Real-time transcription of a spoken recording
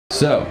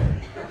So,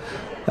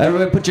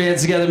 everybody put your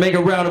hands together, make a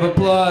round of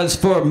applause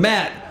for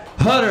Matt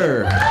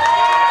Hutter.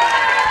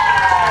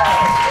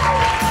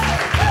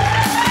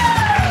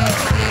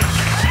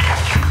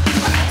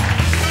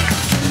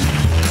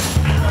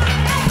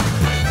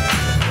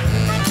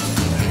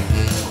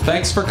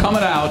 Thanks for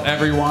coming out,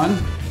 everyone.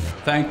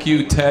 Thank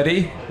you,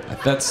 Teddy.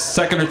 That's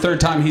second or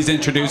third time he's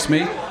introduced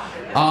me.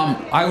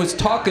 I was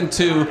talking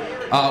to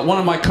one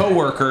of my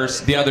coworkers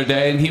the other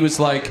day, and he was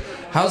like,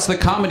 "How's the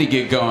comedy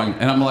gig going?"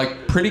 And I'm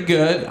like, "Pretty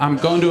good. I'm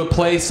going to a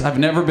place I've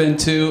never been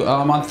to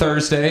on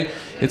Thursday.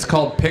 It's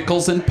called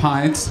Pickles and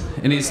Pints."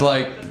 And he's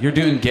like, "You're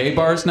doing gay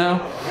bars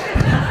now?"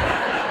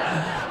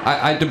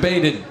 I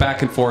debated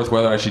back and forth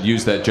whether I should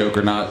use that joke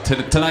or not.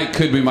 Tonight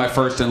could be my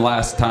first and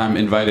last time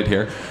invited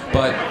here.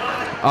 But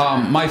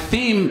my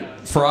theme,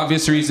 for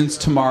obvious reasons,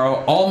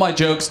 tomorrow, all my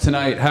jokes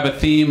tonight have a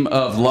theme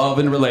of love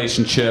and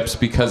relationships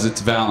because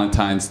it's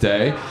Valentine's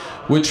Day.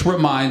 Which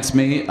reminds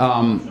me,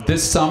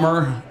 this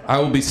summer I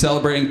will be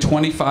celebrating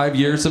 25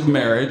 years of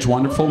marriage,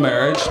 wonderful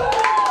marriage.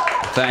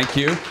 Thank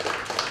you.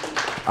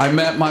 I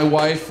met my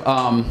wife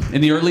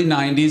in the early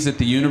 90s at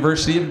the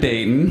University of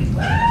Dayton.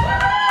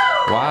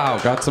 Wow,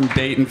 got some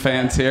Dayton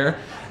fans here.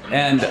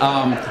 And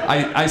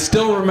I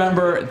still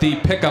remember the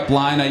pickup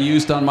line I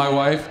used on my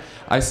wife.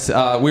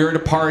 We were at a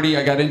party,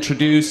 I got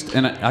introduced,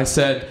 and I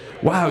said,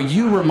 "Wow,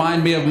 you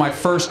remind me of my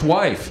first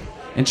wife."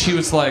 And she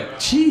was like,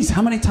 "Geez,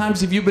 how many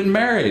times have you been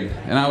married?"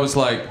 And I was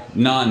like,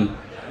 "None."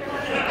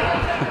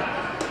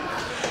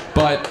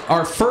 But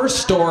our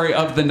first story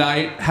of the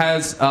night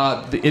has,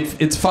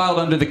 it's filed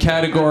under the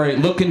category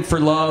 "Looking for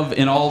Love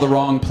in All the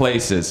Wrong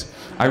Places."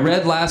 I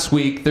read last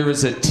week there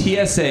was a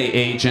TSA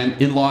agent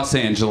in Los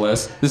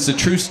Angeles. This is a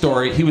true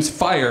story. He was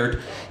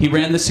fired. He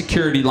ran the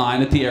security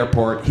line at the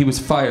airport. He was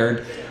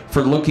fired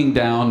for looking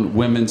down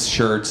women's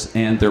shirts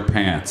and their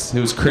pants.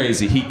 It was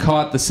crazy. He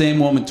caught the same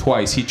woman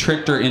twice. He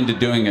tricked her into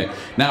doing it.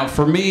 Now,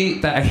 for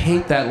me, I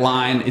hate that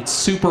line. It's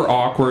super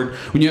awkward.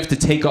 When you have to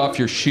take off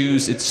your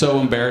shoes, it's so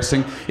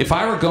embarrassing. If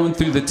I were going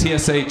through the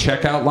TSA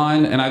checkout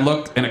line and I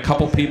looked and a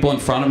couple people in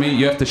front of me,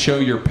 you have to show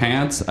your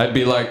pants, I'd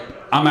be like,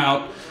 "I'm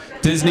out.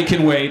 Disney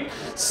can wait.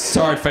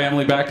 Sorry,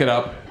 family, back it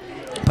up."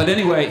 But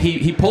anyway,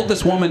 he pulled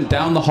this woman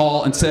down the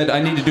hall and said,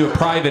 "I need to do a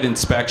private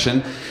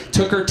inspection."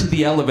 Took her to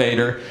the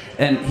elevator,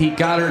 and he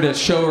got her to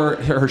show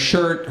her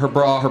shirt, her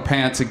bra, her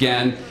pants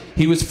again.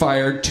 He was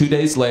fired 2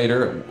 days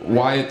later.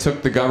 Why it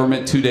took the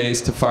government 2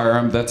 days to fire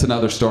him, that's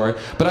another story.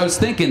 But I was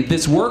thinking,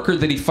 this worker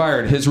that he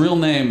fired, his real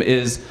name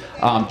is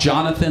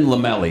Jonathan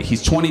Lamelli.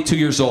 He's 22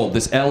 years old,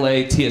 this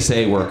LA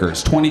TSA worker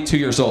is 22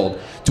 years old.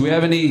 Do we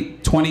have any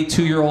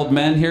 22-year-old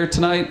men here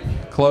tonight?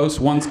 Close,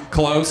 one's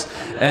close.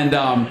 And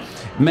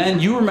men,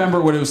 you remember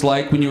what it was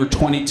like when you were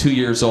 22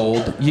 years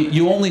old.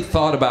 You only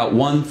thought about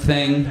one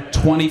thing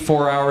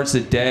 24 hours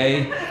a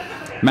day,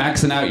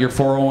 maxing out your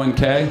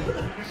 401k.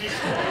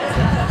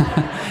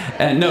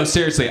 And no,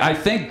 seriously, I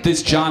think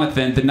this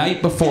Jonathan, the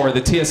night before,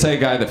 the TSA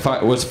guy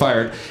that was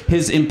fired,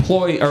 his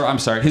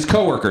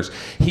coworkers,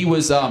 they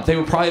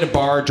were probably at a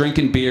bar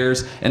drinking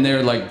beers, and they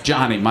were like,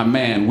 "Johnny, my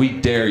man, we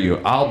dare you.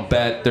 I'll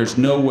bet there's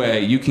no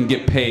way you can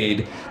get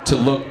paid to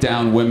look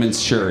down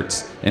women's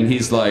shirts." And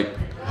he's like,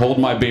 "Hold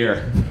my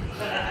beer."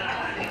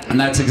 And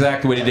that's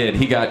exactly what he did.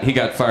 He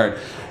got fired.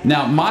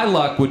 Now, my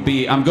luck would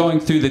be, I'm going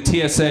through the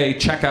TSA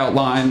checkout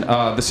line,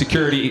 the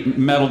security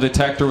metal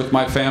detector with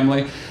my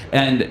family,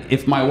 and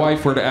if my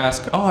wife were to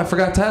ask, "Oh, I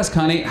forgot to ask,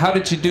 honey, how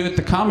did you do at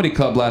the comedy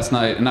club last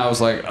night?" And I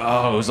was like,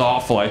 "Oh, it was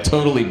awful. I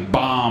totally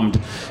bombed."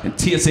 And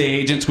TSA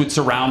agents would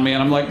surround me,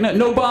 and I'm like,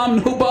 "No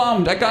bombed, who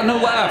bombed? I got no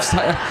laughs.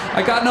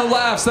 I got no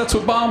laughs. That's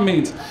what bomb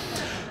means."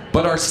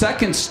 But our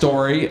second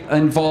story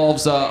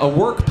involves a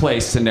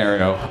workplace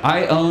scenario.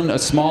 I own a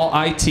small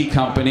IT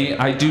company.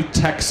 I do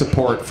tech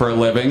support for a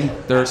living.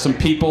 There are some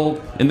people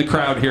in the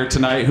crowd here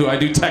tonight who I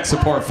do tech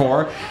support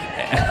for.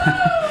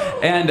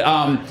 And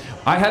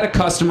I had a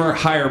customer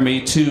hire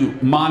me to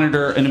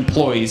monitor an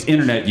employee's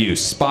internet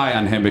use, spy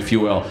on him, if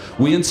you will.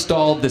 We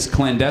installed this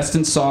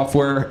clandestine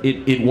software.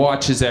 It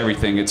watches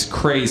everything. It's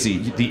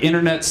crazy. The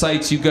internet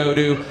sites you go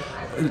to,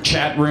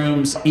 chat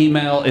rooms,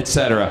 email,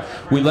 etc.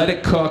 We let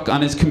it cook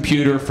on his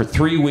computer for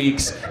 3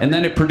 weeks, and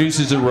then it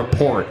produces a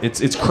report.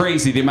 It's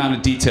crazy the amount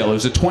of detail. It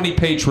was a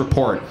 20-page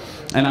report,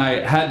 and I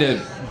had to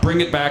bring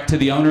it back to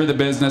the owner of the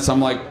business. I'm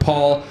like,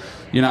 "Paul,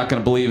 you're not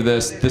going to believe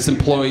this. This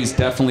employee's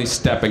definitely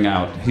stepping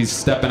out. He's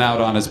stepping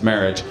out on his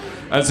marriage."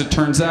 As it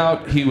turns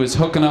out, he was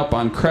hooking up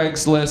on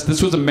Craigslist.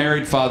 This was a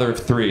married father of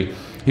 3.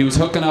 He was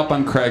hooking up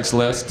on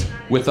Craigslist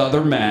with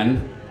other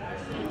men,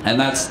 and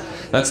that's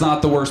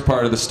not the worst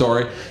part of the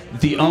story.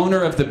 The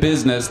owner of the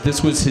business,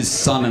 this was his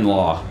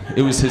son-in-law.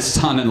 It was his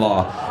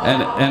son-in-law,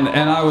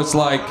 and I was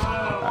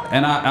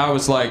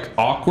like,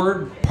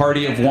 awkward,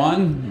 party of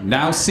one.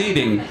 Now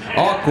seating,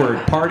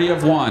 awkward, party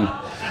of one.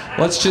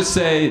 Let's just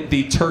say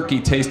the turkey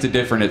tasted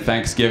different at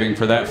Thanksgiving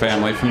for that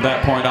family from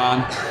that point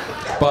on.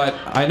 But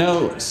I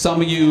know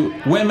some of you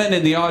women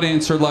in the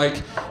audience are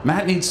like,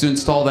 "Matt needs to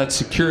install that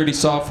security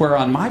software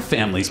on my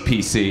family's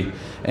PC."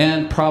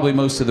 And probably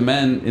most of the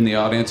men in the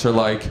audience are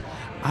like,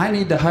 I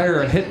need to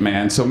hire a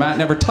hitman so Matt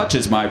never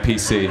touches my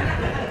PC.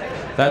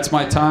 That's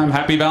my time.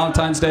 Happy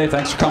Valentine's Day.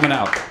 Thanks for coming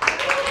out.